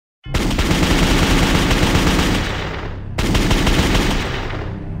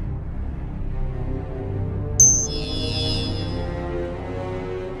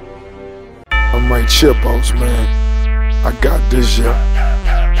like Chipos, man. I got this, yeah.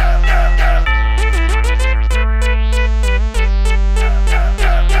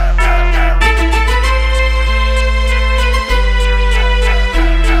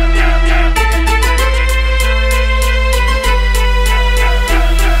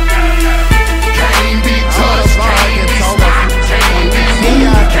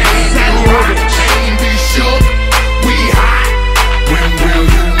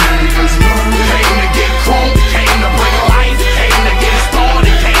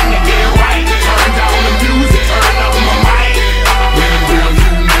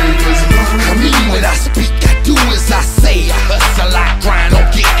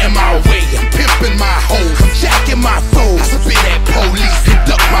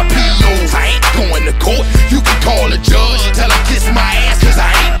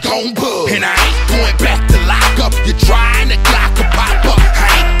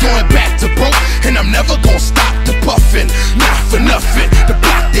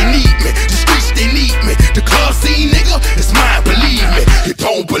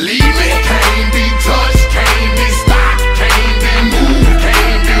 Believe me, can't be touched, can't be stopped, can't be moved,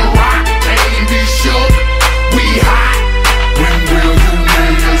 can't be rocked, can't be shook. We hot. When will you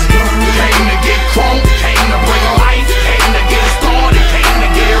niggas learn? Came to get crunk, came to bring life, came to get started, came to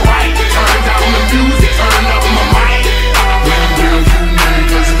get it right. Turn down the music, turn up my mic. When will you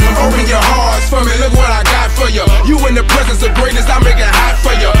niggas learn? Open your hearts for me, look what I got for you. You in the presence of greatness, I make it hot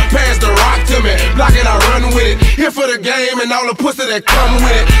for you. Pass the rock to me, block it, I run with it. Here for the game and all the pussy that come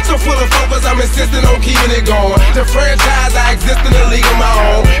with it. So full of focus, I'm insisting on keeping it going. The franchise, I exist in a league of my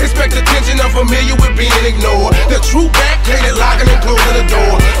own. Expect attention, I'm familiar with being ignored. The true back, clean it, locking and closing the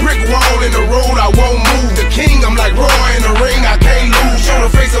door. Brick wall in the road, I won't move. The king, I'm like Roy in the ring, I can't lose. Show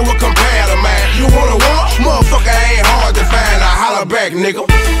the face of what compare to man. You wanna walk? Motherfucker ain't hard to find. I holler back, nigga.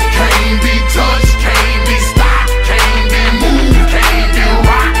 Can't be touched, can't be stopped, can't be moved, can't be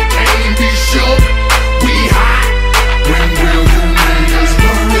rocked, can't be shook. We hot. When will you niggas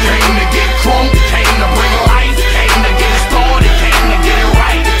learn? Came to get crunk, came to bring life, came to get started, came to get it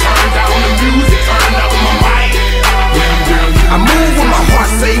right. Turn down the music, turn up my mic. When will you I move when my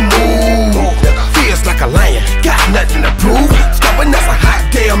heart say move. Feels like a lion, got nothing to prove. Stubborn as a hot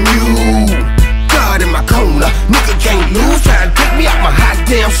damn mule. God in my corner, nigga can't lose. Try to take me out my hot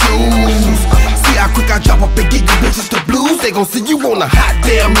damn shoes. See how quick I drop up and get you bitches the blues. They gon' see you on the hot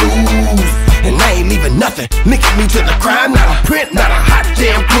damn news. And I ain't leaving nothing, linking me to the crime. Not a print, not a hot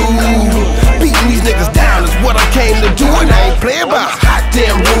damn clue. Beating these niggas down is what I came to do. And I ain't playing by a hot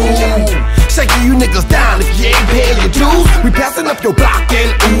damn rule. Shaking you niggas down if you ain't paying your dues. We passing up your block and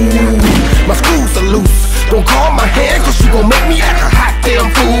ooh, my screws are loose. Don't call my hand cause you gon' make me act a hot damn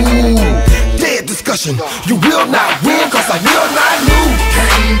fool. Dead discussion, you will not win cause I